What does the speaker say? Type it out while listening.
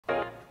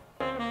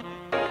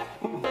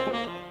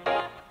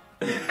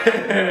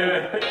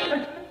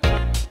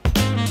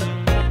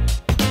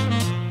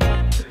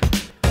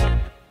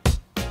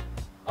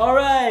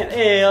Alright,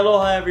 hey,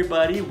 aloha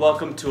everybody.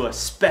 Welcome to a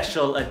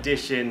special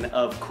edition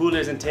of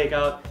Coolers and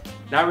Takeout.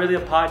 Not really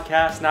a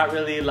podcast, not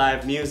really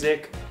live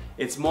music.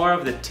 It's more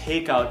of the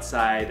takeout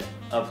side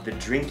of the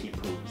drinky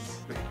poos.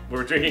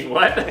 We're drinking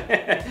what?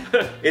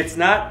 It's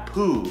not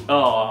poo.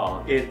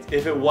 Oh.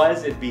 If it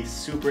was, it'd be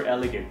super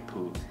elegant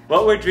poo.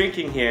 What we're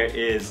drinking here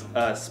is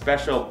a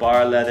special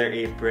Bar Leather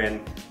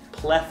Apron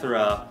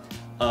plethora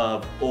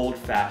of old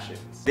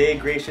fashions. They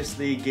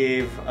graciously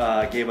gave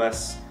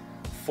us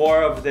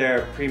 4 of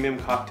their premium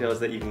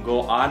cocktails that you can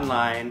go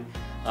online,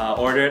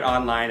 order it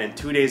online, and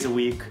 2 days a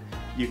week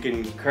you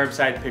can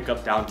curbside pick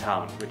up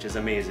downtown, which is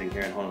amazing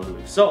here in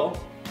Honolulu. So,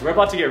 we're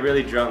about to get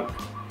really drunk.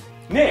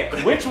 Nick,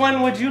 which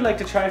one would you like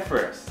to try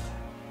first?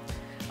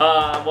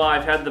 Well,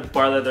 I've had the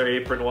Bar Leather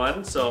Apron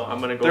one, so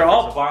I'm gonna go. They're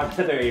all Bar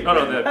Leather Apron.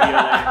 No, the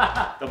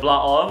BLA, the Blah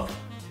Olive.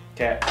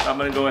 Okay. I'm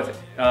gonna go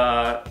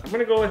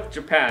with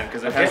Japan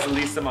because it has the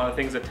least amount of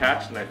things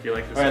attached, and I feel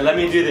like this. All right, let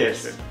me do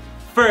this.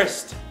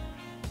 First,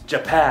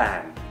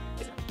 Japan.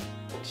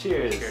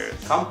 Cheers. Cheers.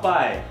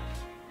 Kanpai.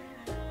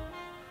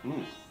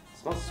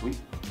 Smells sweet.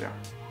 Yeah.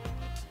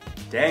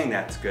 Dang,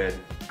 that's good.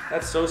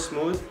 That's so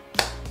smooth.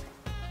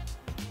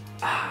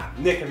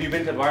 Nick, have you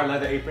been to Bar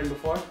Leather Apron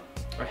before?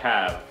 I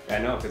have. I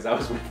know, because I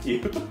was with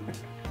you.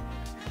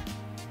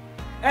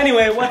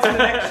 Anyway, what's the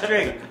next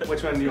drink?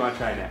 Which one do you want to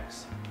try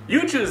next?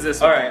 You choose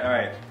this one.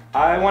 Alright.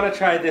 I want to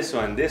try this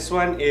one. This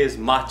one is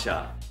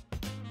matcha.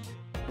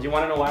 Do you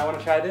want to know why I want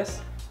to try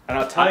this? And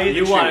I'll tell you the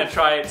truth. You want to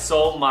try it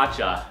so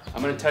matcha.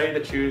 I'm going to tell you the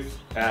truth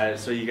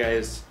so you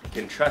guys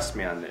can trust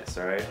me on this,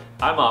 alright?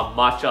 I'm a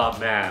matcha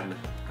man.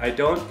 I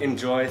don't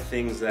enjoy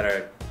things that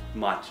are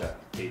matcha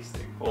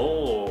tasting.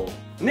 Oh.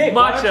 Nick, matcha.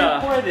 why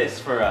don't you pour this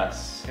for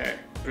us? Okay,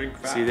 drink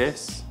fast. See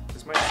this?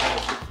 This might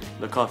sound tricky.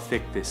 Look how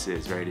thick this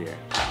is right here.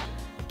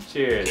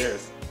 Cheers.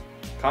 Cheers.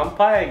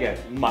 Kanpai again.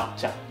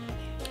 Matcha.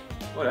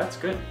 Oh, that's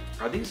good.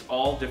 Are these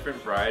all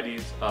different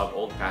varieties of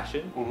old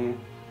fashioned? Mm-hmm.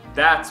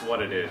 That's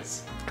what it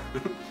is.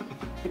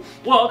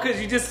 Well,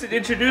 because you just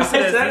introduced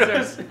it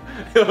as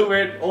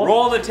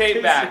roll the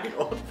tape back.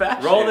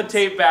 Roll the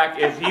tape back.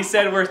 If he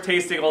said we're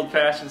tasting old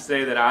fashioned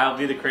today, then I'll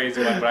be the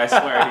crazy one, but I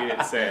swear he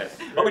didn't say it.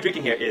 What we're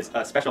drinking here is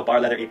a special Bar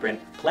Leather Apron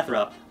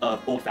plethora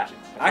of old fashions.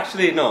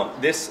 Actually, no.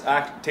 This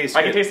tastes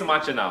I good. can taste the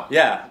matcha now.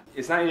 Yeah.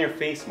 It's not in your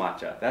face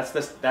matcha.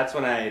 That's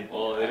when I...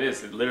 Well, it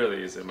is. It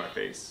literally is in my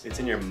face. It's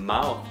in your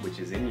mouth, which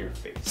is in your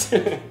face.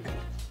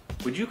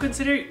 Would you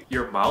consider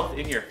your mouth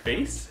in your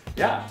face?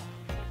 Yeah.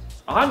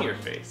 It's on your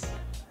face.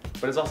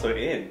 But it's also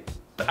in.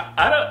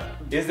 I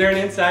don't... Is there an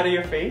inside of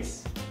your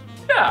face?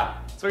 Yeah.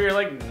 It's where you're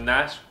like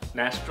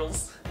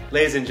nostrils.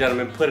 Ladies and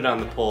gentlemen, put it on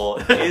the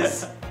poll.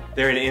 Is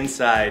there an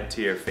inside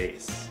to your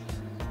face?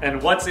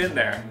 And what's in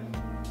there?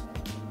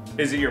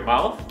 Is it your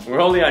mouth?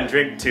 We're only on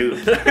drink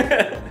 2.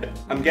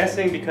 I'm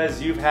guessing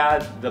because you've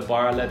had the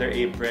Bar Leather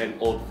Apron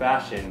Old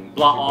Fashioned.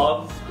 Blah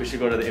Olive. We should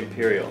go to the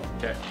Imperial.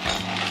 Okay.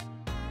 I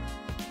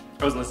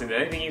wasn't listening to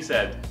anything you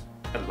said.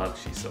 I love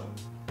shiso.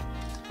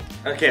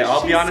 Okay,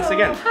 I'll be honest Shiso.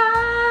 again.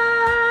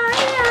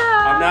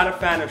 I'm not a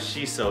fan of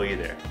shiso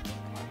either.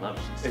 I love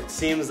shiso. It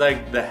seems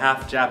like the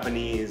half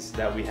Japanese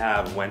that we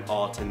have went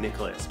all to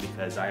Nicholas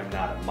because I am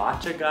not a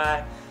matcha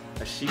guy,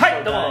 a shiso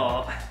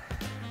guy.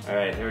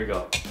 Alright, here we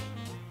go.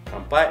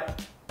 Kanpai.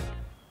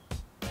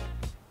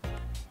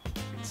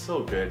 It's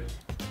so good.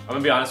 I'm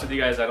gonna be honest with you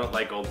guys, I don't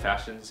like old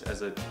fashions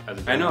as a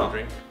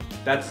drink.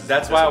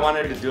 That's why I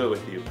wanted to do it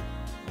with you.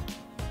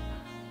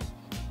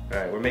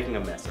 Alright, we're making a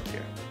mess up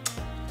here.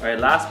 Alright,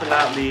 last but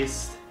not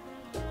least,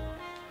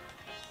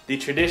 the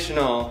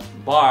traditional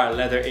Bar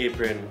Leather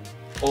Apron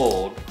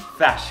Old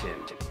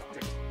Fashioned.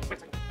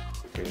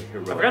 Okay,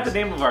 here I forgot the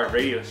name of our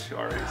radio show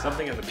already.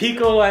 Something in the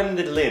Pico and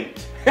the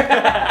Lint.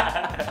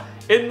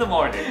 in the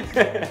morning.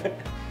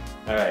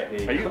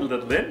 Alright, Are you the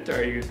lint or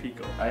are you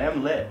pico? I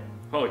am lit.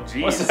 Oh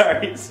jeez.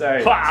 Oh,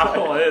 sorry.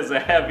 Wow, it is a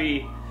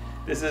heavy.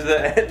 This is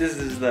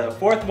the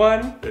 4th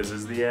one. This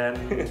is the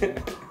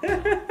end.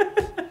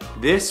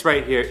 This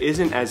right here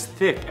isn't as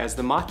thick as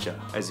the matcha,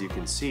 as you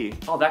can see.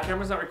 Oh, that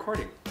camera's not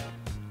recording.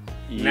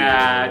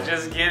 Yeah. Nah,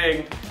 just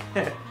kidding.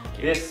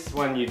 This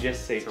one you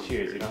just say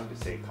cheers. You don't have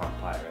to say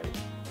kanpai, right?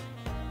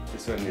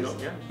 This one is...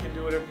 Yeah, you can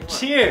do whatever you want.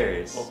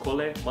 Cheers!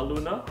 Okole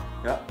maluna.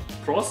 Yeah.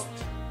 Prost.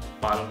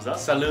 Bottoms up.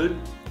 Salud.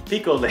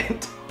 Pico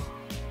Lint.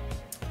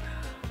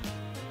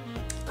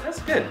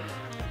 That's good.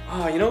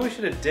 Oh, you know what we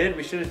should have did?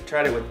 We should have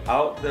tried it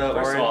without the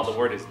orange. First of all, the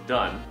word is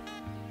done.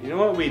 You know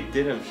what we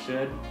did have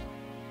should?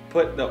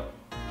 Put the...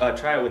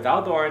 try it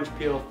without the orange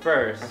peel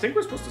first. I think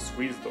we're supposed to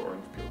squeeze the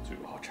orange peel too.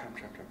 Oh, try.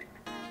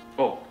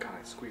 Oh, God,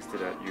 I squeezed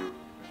it at you.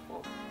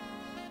 Oh.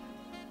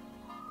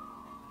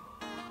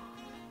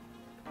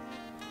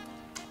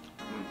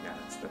 Yeah,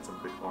 that's a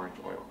big orange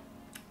oil.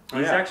 Oh,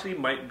 These yeah. actually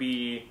might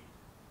be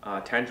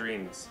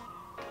tangerines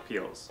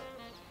peels.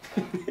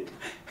 I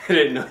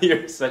didn't know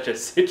you're such a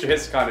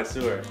citrus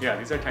connoisseur. Yeah,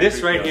 these are tangerine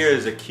This right peels. here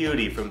is a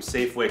cutie from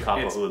Safeway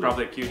Kapahulu. It's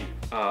probably a cutie.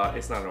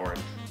 It's not an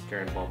orange.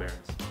 Karen Ball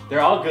Barons. They're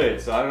all good,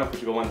 so I don't know if we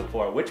should go 1 to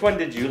 4. Which one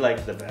did you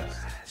like the best?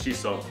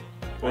 Shiso.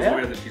 What was the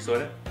way that shiso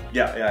in it?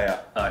 Yeah.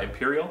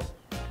 Imperial.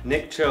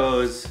 Nick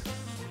chose...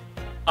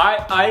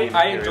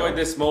 I enjoyed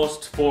this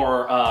most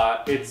for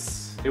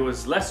it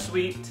was less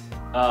sweet,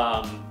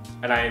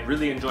 and I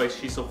really enjoy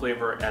shiso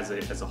flavor as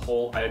a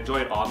whole. I enjoy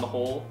it on the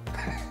whole.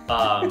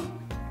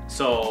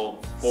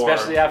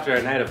 Especially after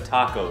a night of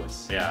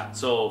tacos. Yeah.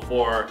 So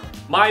for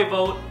my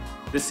vote,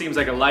 this seems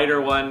like a lighter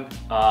one,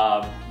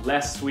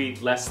 less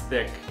sweet, less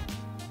thick.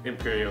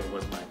 Imperial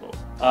was my vote.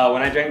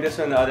 When I drank this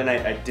one the other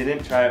night, I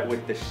didn't try it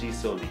with the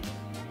shiso leaf.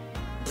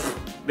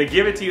 They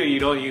give it to you, you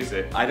don't use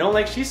it. I don't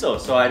like shiso,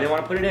 so I didn't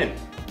want to put it in.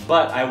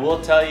 But I will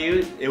tell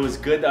you, it was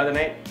good the other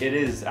night. It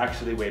is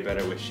actually way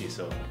better with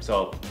shiso.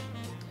 So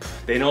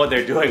they know what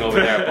they're doing over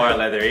there at Bar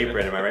Leather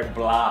Apron, am I right?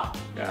 Blah.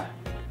 Yeah.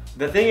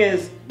 The thing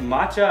is,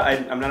 matcha,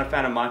 I'm not a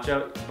fan of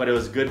matcha, but it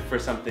was good for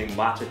something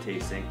matcha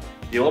tasting.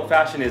 The old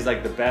fashioned is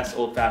like the best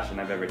old fashioned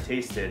I've ever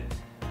tasted.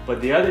 But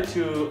the other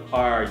two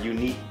are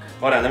unique.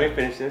 Hold on, let me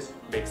finish this.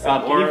 Makes a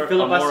more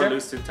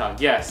elusive tongue.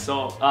 Yes,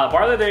 so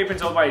Bar Leather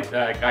Apron's owned by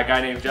a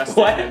guy named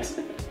Justin. What?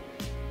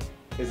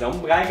 Is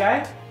owned by a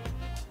guy?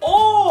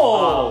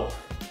 Oh!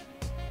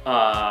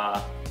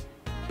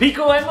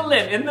 Pico and the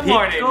Lint in the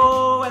morning.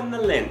 Pico and the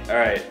Lint.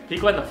 Alright.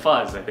 Pico and the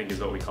Fuzz, I think is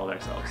what we call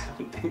ourselves.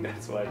 I think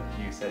that's what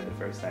you said the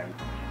first time.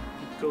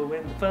 Pico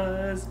and the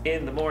Fuzz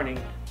in the morning.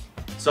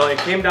 So it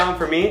came down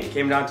for me, it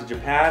came down to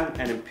Japan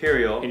and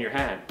Imperial. In your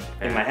hand.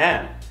 In my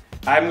hand.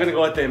 I'm gonna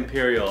go with the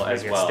Imperial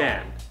as well.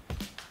 Stand.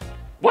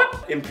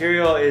 What?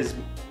 Imperial is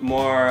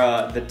more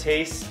the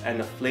taste and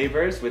the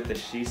flavors with the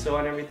shiso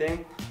and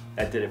everything.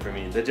 That did it for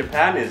me. The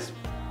Japan is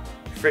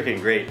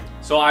freaking great.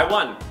 So I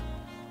won.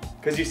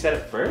 Because you said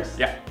it first?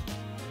 Yeah.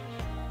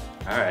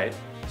 Alright.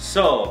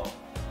 So,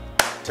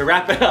 to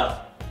wrap it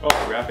up. Oh,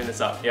 we're wrapping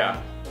this up,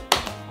 yeah.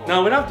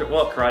 No, we don't have to,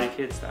 well, Karate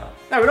Kid style.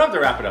 No, we don't have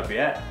to wrap it up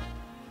yet.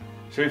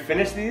 Should we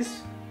finish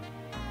these?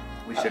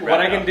 We should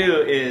what I can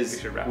do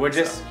is we'll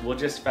up.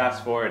 just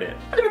fast forward it.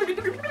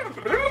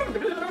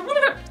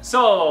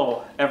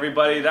 So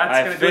everybody, that's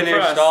gonna do it for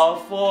us. I finished all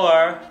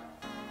 4.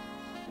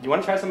 You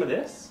want to try some of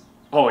this?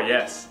 Oh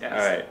yes. All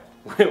right,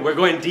 we're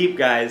going deep,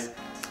 guys.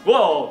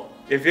 Whoa!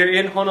 If you're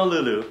in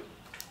Honolulu,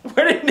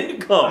 where did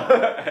Nick go?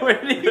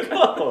 Where did he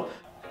go?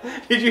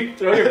 Did you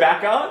throw your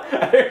back out?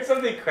 I heard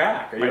something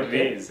crack. Are you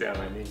okay? Knees, yeah,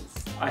 my knees.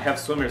 I have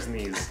swimmer's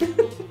knees.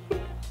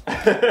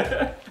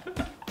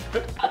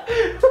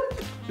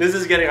 This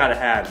is getting out of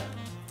hand.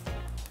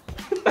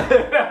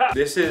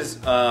 This is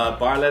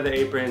Bar Leather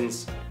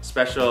Apron's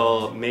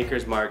special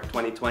Maker's Mark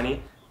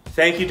 2020.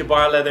 Thank you to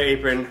Bar Leather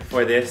Apron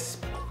for this.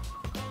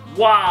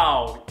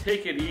 Wow,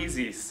 take it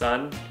easy,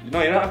 son.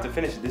 No, you don't have to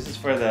finish it. This is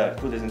for the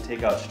Coolers and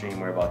Takeout stream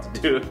we're about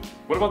to do.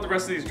 What about the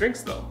rest of these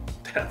drinks, though?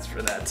 That's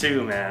for that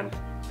too, man.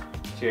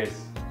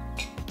 Cheers.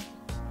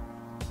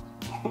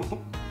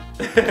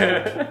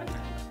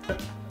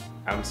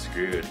 I'm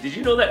screwed. Did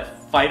you know that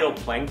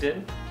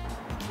phytoplankton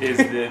is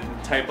the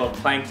type of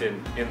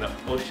plankton in the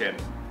ocean?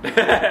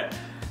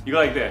 You go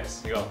like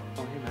this. You go,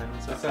 oh hey man,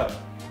 what's up?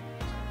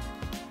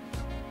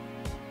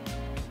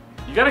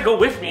 You gotta go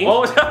with me.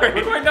 Oh, sorry.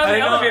 We're going down the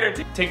elevator.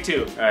 Take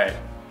 2. Alright.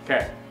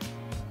 Okay.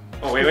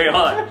 Oh wait, hold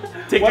on.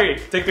 Take 3.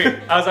 Take 3.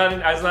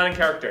 I was not in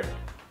character.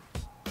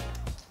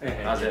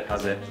 Hey, how's it?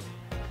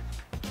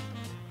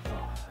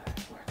 Oh,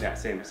 yeah,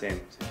 same.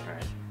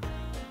 Alright.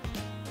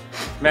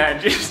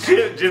 Man,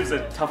 Jim's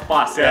a tough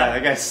boss. Yeah,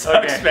 that guy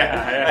sucks, okay.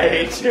 man. I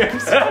hate Jim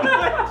so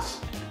much.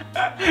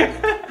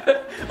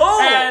 Oh!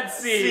 And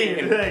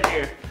scene. Thank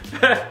you.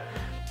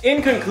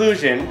 In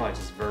conclusion, I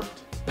just burped.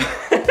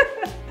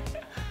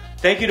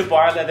 Thank you to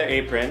Bar Leather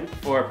Apron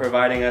for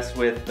providing us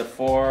with the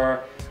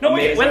 4 No,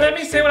 wait, let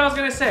me say what I was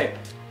gonna say.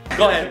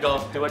 Go ahead,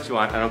 go. Do what you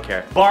want, I don't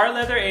care. Bar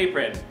Leather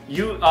Apron.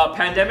 You,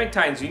 pandemic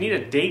times, you need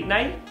a date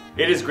night?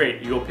 It is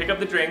great. You go pick up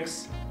the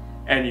drinks,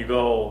 and you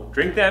go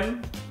drink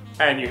them,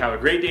 and you have a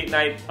great date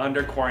night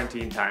under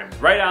quarantine times.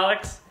 Right,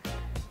 Alex?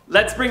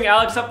 Let's bring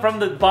Alex up from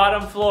the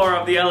bottom floor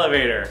of the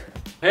elevator.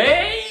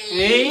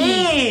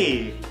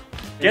 Hey!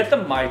 Get the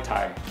Mai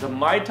Tai. The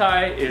Mai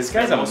Tai is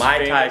this guy's a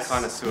Mai Tai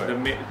connoisseur.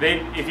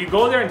 If you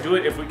go there and do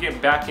it, if we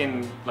get back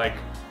in like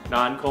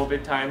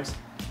non-COVID times,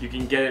 you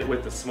can get it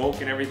with the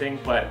smoke and everything,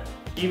 but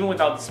even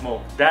without the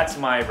smoke, that's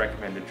my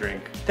recommended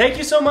drink. Thank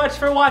you so much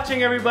for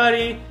watching,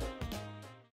 everybody.